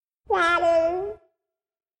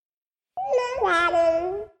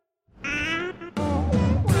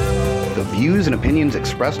views and opinions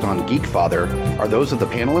expressed on Geekfather are those of the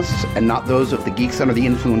panelists and not those of the Geeks Under the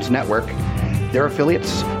Influence Network, their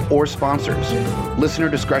affiliates, or sponsors. Listener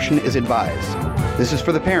discretion is advised. This is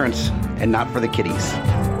for the parents and not for the kiddies.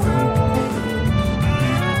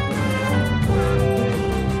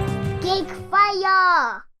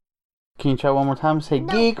 Geekfire! Can you try one more time? Say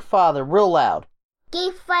no. Geekfather real loud.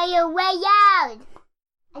 Geekfire way loud!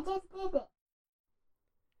 I just did it.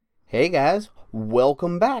 Hey guys,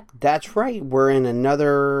 welcome back. That's right, we're in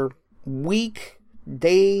another week,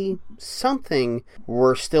 day, something.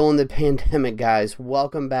 We're still in the pandemic, guys.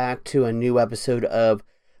 Welcome back to a new episode of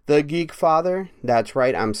The Geekfather. That's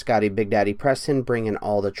right, I'm Scotty Big Daddy Preston, bringing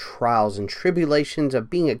all the trials and tribulations of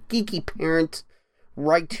being a geeky parent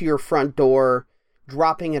right to your front door,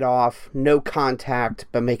 dropping it off, no contact,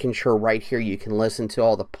 but making sure right here you can listen to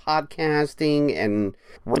all the podcasting and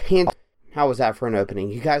Rant. How was that for an opening?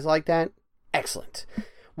 You guys like that? Excellent.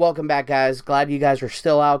 Welcome back, guys. Glad you guys are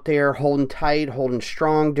still out there, holding tight, holding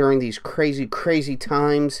strong during these crazy, crazy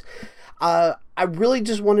times. I really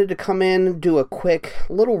just wanted to come in and do a quick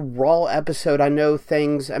little raw episode. I know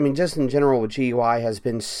things, just in general with GUI has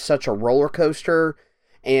been such a roller coaster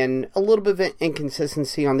and a little bit of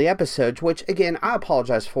inconsistency on the episodes, which, again, I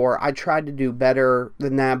apologize for. I tried to do better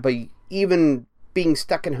than that, but even being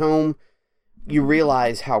stuck at home, you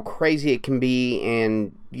realize how crazy it can be,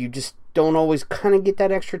 and you just don't always kind of get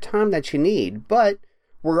that extra time that you need. But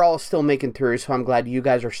we're all still making through, so I'm glad you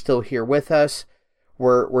guys are still here with us.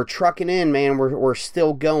 We're trucking in, man. We're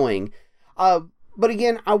still going. But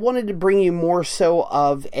again, I wanted to bring you more so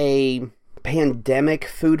of a pandemic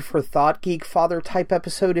food for thought Geekfather type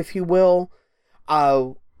episode, if you will.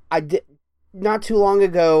 I did not too long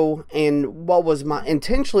ago, and what was my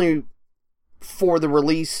intentionally for the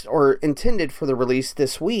release, or intended for the release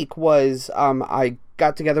this week, was I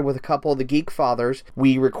got together with a couple of the Geekfathers.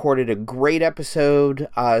 We recorded a great episode,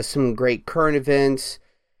 some great current events,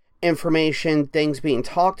 information, things being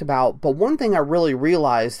talked about. But one thing I really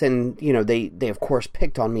realized, and they of course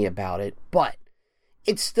picked on me about it, but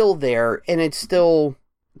it's still there, and it's still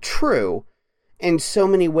true in so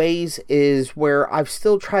many ways, is where I've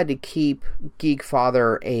still tried to keep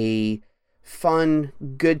Geekfather a fun,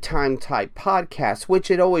 good time type podcast,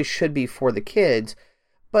 which it always should be for the kids.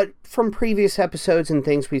 But from previous episodes and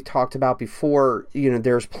things we've talked about before,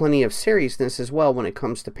 there's plenty of seriousness as well when it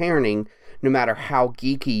comes to parenting, no matter how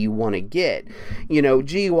geeky you want to get.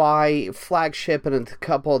 GUI, Flagship, and a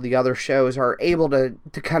couple of the other shows are able to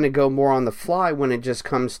kind of go more on the fly when it just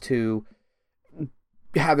comes to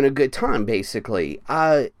having a good time, basically.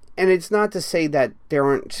 And it's not to say that there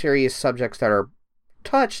aren't serious subjects that are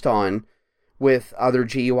touched on with other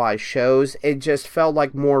GUI shows. It just felt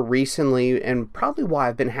like more recently, and probably why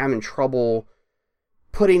I've been having trouble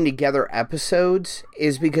putting together episodes,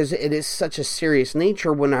 is because it is such a serious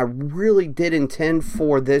nature, when I really did intend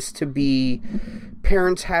for this to be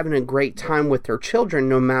parents having a great time with their children,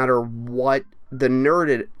 no matter what the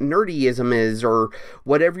nerdyism is, or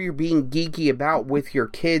whatever you're being geeky about with your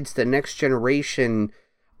kids, the next generation,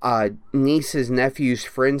 nieces, nephews,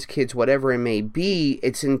 friends, kids, whatever it may be.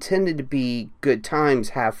 It's intended to be good times,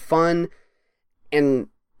 have fun. And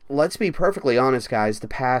let's be perfectly honest, guys, the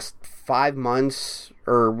past 5 months,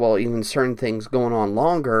 or well, even certain things going on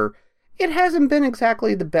longer, it hasn't been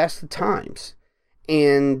exactly the best of times.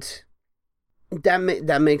 And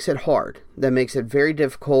that makes it hard. That makes it very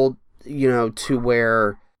difficult, to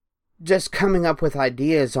where just coming up with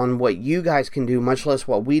ideas on what you guys can do, much less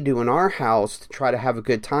what we do in our house, to try to have a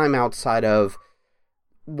good time outside of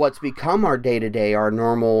what's become our day-to-day, our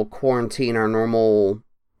normal quarantine, our normal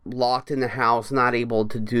locked in the house, not able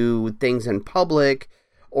to do things in public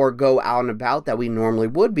or go out and about that we normally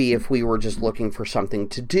would be if we were just looking for something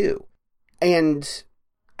to do. And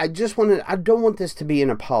I don't want this to be an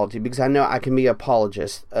apology, because I know I can be an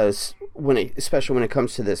apologist, especially when it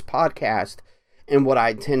comes to this podcast, and what I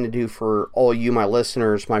intend to do for all you, my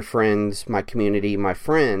listeners, my friends, my community, my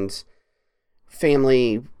friends,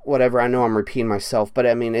 family, whatever. I know I'm repeating myself, but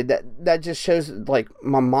that just shows, like,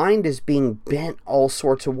 my mind is being bent all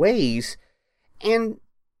sorts of ways, and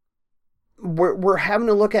we're having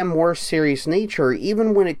to look at more serious nature.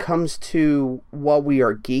 Even when it comes to what we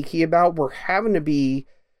are geeky about, we're having to be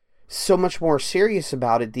so much more serious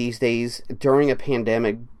about it these days, during a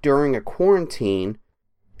pandemic, during a quarantine,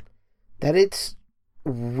 that it's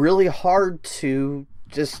really hard to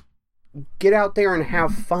just get out there and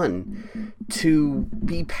have fun, to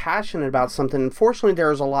be passionate about something. Unfortunately,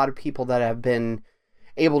 there's a lot of people that have been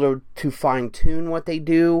able to fine-tune what they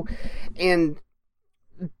do, and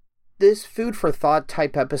this food for thought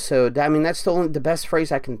type episode, I mean, that's the best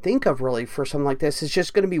phrase I can think of really for something like this. Is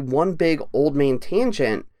just going to be one big old man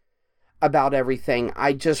tangent about everything.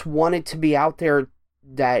 I just want it to be out there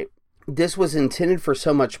that this was intended for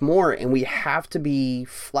so much more, and we have to be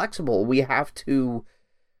flexible. We have to,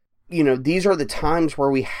 these are the times where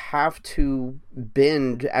we have to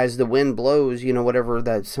bend as the wind blows, whatever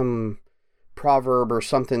that some proverb or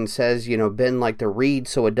something says, bend like the reed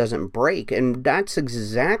so it doesn't break. And that's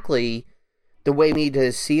exactly the way we need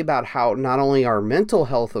to see about how not only our mental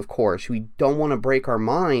health, of course, we don't want to break our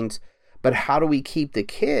minds, but how do we keep the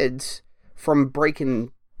kids from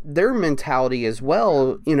breaking their mentality as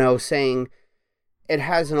well, saying it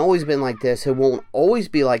hasn't always been like this, it won't always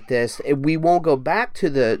be like this, we won't go back to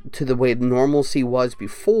the way normalcy was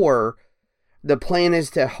before. The plan is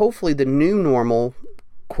to hopefully the new normal,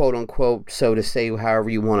 quote unquote, so to say, however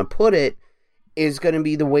you want to put it, is going to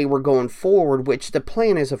be the way we're going forward, which the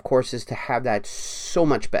plan is, of course, is to have that so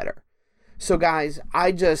much better. So guys,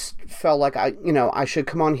 I just felt like I should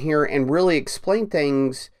come on here and really explain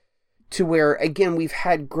things to where, again, we've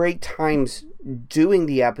had great times doing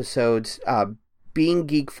the episodes, being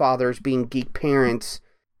geek fathers, being geek parents,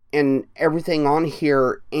 and everything on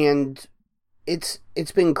here, and it's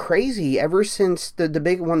been crazy ever since one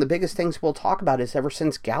of the biggest things we'll talk about is ever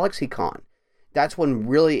since GalaxyCon. That's when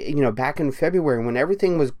really, back in February when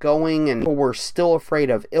everything was going and people were still afraid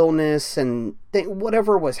of illness and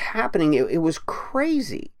whatever was happening, it was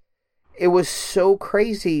crazy. It was so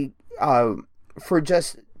crazy for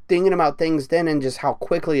just thinking about things then and just how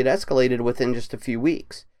quickly it escalated within just a few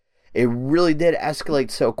weeks. It really did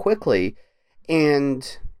escalate so quickly.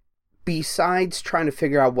 And besides trying to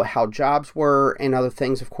figure out how jobs were and other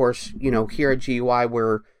things, of course, here at GUI,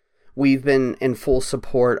 where we've been in full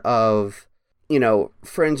support of,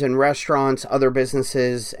 friends in restaurants, other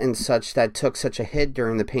businesses and such that took such a hit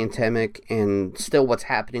during the pandemic, and still what's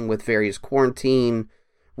happening with various quarantine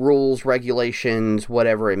rules, regulations,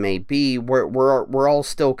 whatever it may be, we're all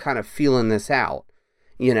still kind of feeling this out,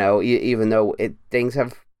 even though things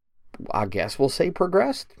have, I guess we'll say,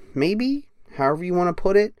 progressed, maybe, however you want to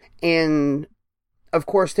put it. And of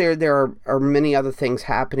course there are many other things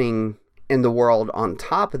happening in the world on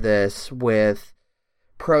top of this, with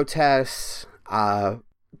protests,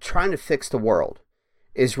 trying to fix the world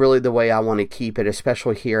is really the way I want to keep it,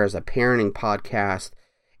 especially here as a parenting podcast,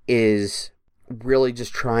 is really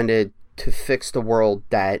just trying to fix the world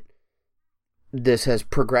that this has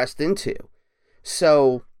progressed into.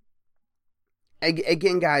 So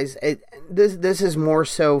again, guys, this is more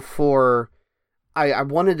so for, I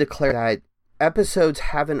want to declare that episodes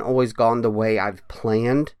haven't always gone the way I've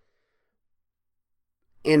planned,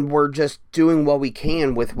 and we're just doing what we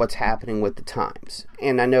can with what's happening with the times.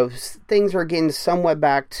 And I know things are getting somewhat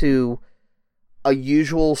back to a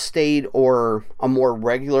usual state or a more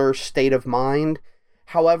regular state of mind.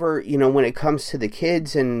 However, when it comes to the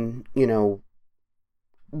kids and,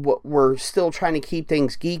 what we're still trying to keep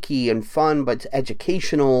things geeky and fun, but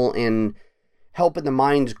educational and helping the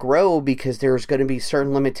minds grow, because there's going to be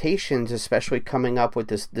certain limitations, especially coming up with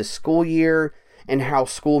this school year and how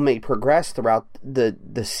school may progress throughout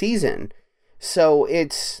the season. So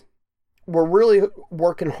we're really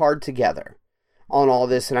working hard together on all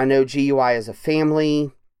this. And I know GUI as a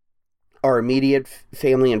family, our immediate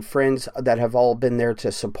family and friends that have all been there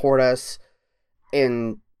to support us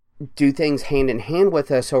and do things hand in hand with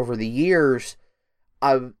us over the years.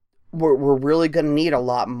 We're really going to need a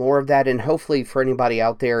lot more of that. And hopefully for anybody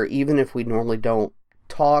out there, even if we normally don't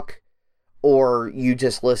talk or you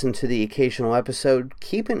just listen to the occasional episode,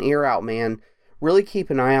 keep an ear out, man. Really keep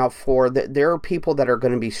an eye out for that. There are people that are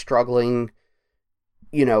going to be struggling,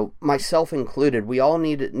 myself included. We all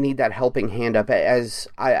need that helping hand up. As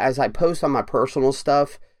I post on my personal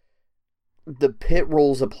stuff, the pit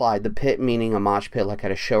rules apply. The pit meaning a mosh pit, like at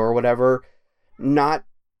a show or whatever. Not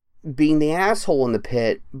being the asshole in the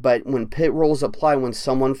pit, but when pit rules apply, when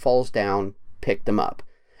someone falls down, pick them up.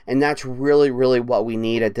 And that's really, really what we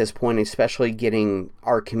need at this point, especially getting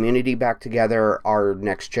our community back together, our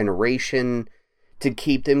next generation, to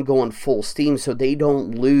keep them going full steam so they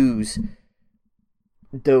don't lose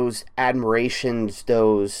those admirations,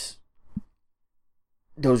 those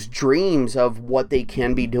dreams of what they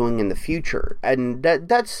can be doing in the future. And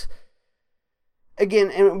that's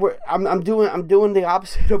again, and I'm doing the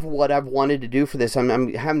opposite of what I've wanted to do for this.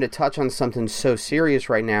 I'm having to touch on something so serious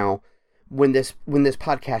right now, when this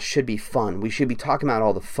podcast should be fun. We should be talking about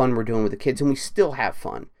all the fun we're doing with the kids, and we still have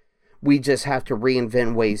fun. We just have to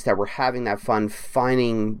reinvent ways that we're having that fun,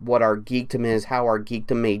 finding what our geekdom is, how our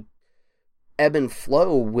geekdom may ebb and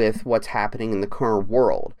flow with what's happening in the current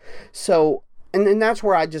world. So And then that's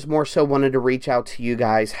where I just more so wanted to reach out to you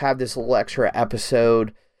guys, have this little extra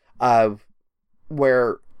episode of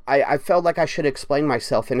where I felt like I should explain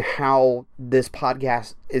myself and how this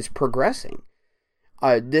podcast is progressing.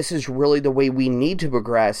 This is really the way we need to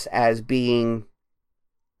progress as being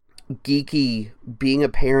geeky, being a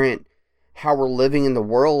parent, how we're living in the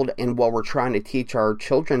world, and what we're trying to teach our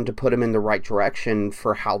children to put them in the right direction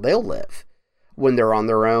for how they'll live when they're on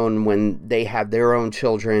their own, when they have their own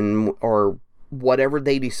children, or whatever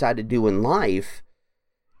they decide to do in life,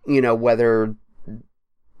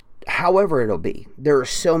 however it'll be. There are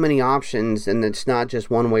so many options, and it's not just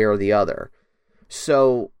one way or the other.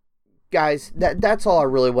 So, guys, that's all I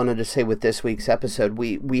really wanted to say with this week's episode.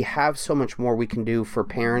 We have so much more we can do for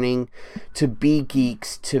parenting, to be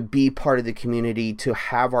geeks, to be part of the community, to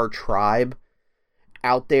have our tribe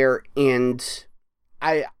out there. And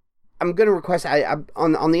I'm going to request,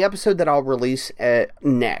 on the episode that I'll release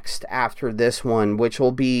next after this one, which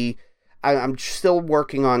will be, I'm still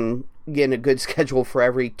working on getting a good schedule for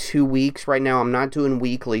every 2 weeks. Right now, I'm not doing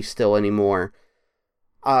weekly still anymore.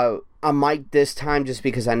 I might this time, just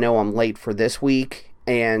because I know I'm late for this week,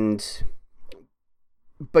 but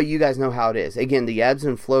you guys know how it is. Again, the ebbs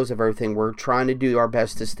and flows of everything. We're trying to do our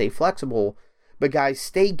best to stay flexible, but guys,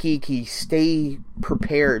 stay geeky, stay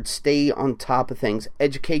prepared, stay on top of things,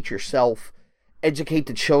 educate yourself, educate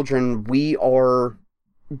the children. We are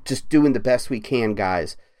just doing the best we can,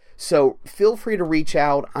 guys. So feel free to reach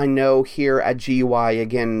out. I know here at GUI,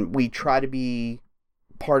 again, we try to be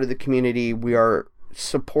part of the community. We are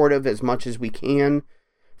supportive as much as we can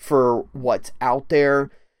for what's out there.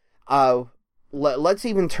 Let's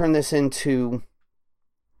even turn this into,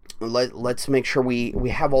 let's make sure we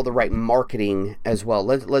have all the right marketing as well.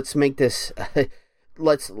 Let's make this,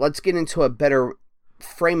 let's get into a better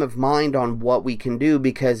frame of mind on what we can do,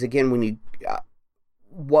 because again, when you,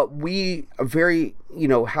 what we very,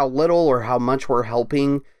 how little or how much we're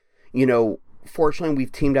helping, fortunately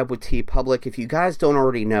we've teamed up with TeePublic. If you guys don't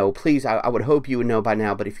already know, please, I would hope you would know by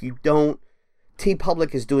now, but if you don't,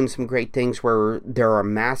 TeePublic is doing some great things where there are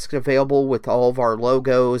masks available with all of our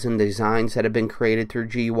logos and designs that have been created through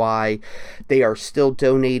GUI. They are still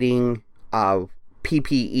donating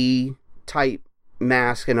PPE type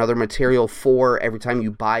mask and other material for every time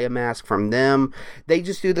you buy a mask from them. They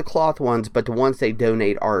just do the cloth ones, but the ones they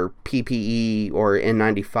donate are PPE or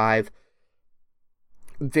N95.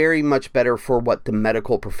 Very much better for what the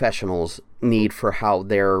medical professionals need for how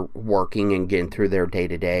they're working and getting through their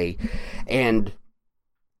day-to-day. And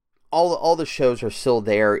all the shows are still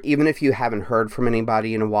there, even if you haven't heard from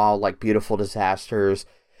anybody in a while, like Beautiful Disasters,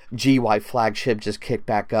 GUI Flagship just kicked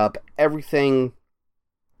back up. Everything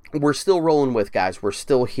we're still rolling with, guys. We're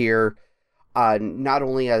still here, not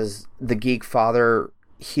only as the Geekfather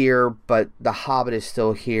here, but the Hobbit is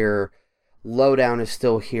still here. Lowdown is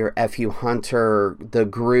still here. F.U. Hunter, the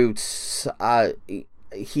Groots.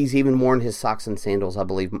 He's even worn his socks and sandals, I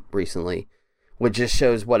believe, recently, which just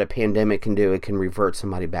shows what a pandemic can do. It can revert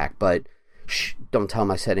somebody back, but shh, don't tell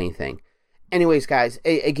him I said anything. Anyways, guys,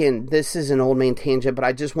 again, this is an old man tangent, but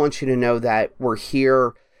I just want you to know that we're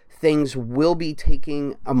here. Things will be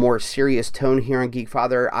taking a more serious tone here on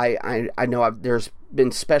Geekfather. I know there's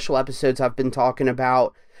been special episodes I've been talking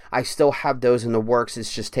about. I still have those in the works.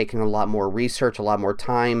 It's just taking a lot more research, a lot more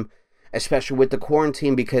time, especially with the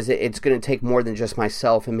quarantine, because it's going to take more than just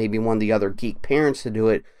myself and maybe one of the other geek parents to do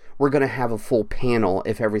it. We're going to have a full panel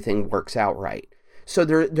if everything works out right. So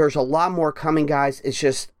there's a lot more coming, guys. It's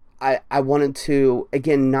just, I wanted to,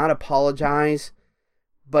 again, not apologize,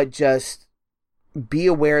 but just be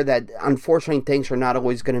aware that unfortunately things are not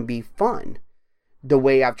always going to be fun the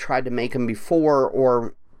way I've tried to make them before,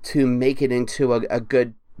 or to make it into a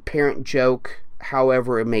good parent joke,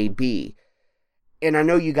 however it may be. And I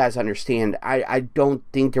know you guys understand. I don't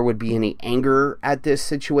think there would be any anger at this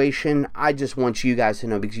situation. I just want you guys to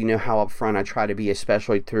know, because you know how upfront I try to be,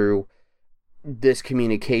 especially through this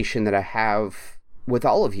communication that I have with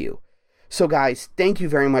all of you. So guys, thank you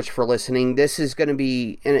very much for listening. This is going to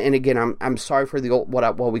be, and again, I'm sorry for the old,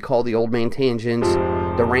 what we call the old man tangents,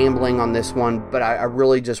 the rambling on this one, but I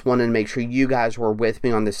really just wanted to make sure you guys were with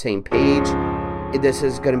me on the same page. This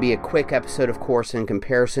is going to be a quick episode, of course, in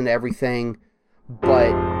comparison to everything,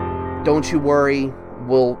 but don't you worry.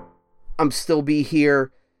 I'm still be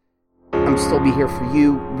here. I'm still be here for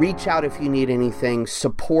you. Reach out if you need anything.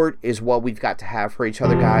 Support is what we've got to have for each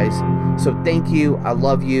other, guys. So thank you. I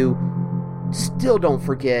love you. Still don't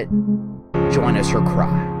forget, join us or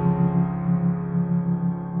cry.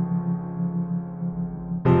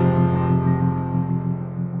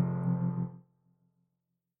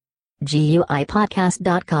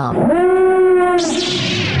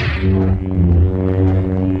 GUIPodcast.com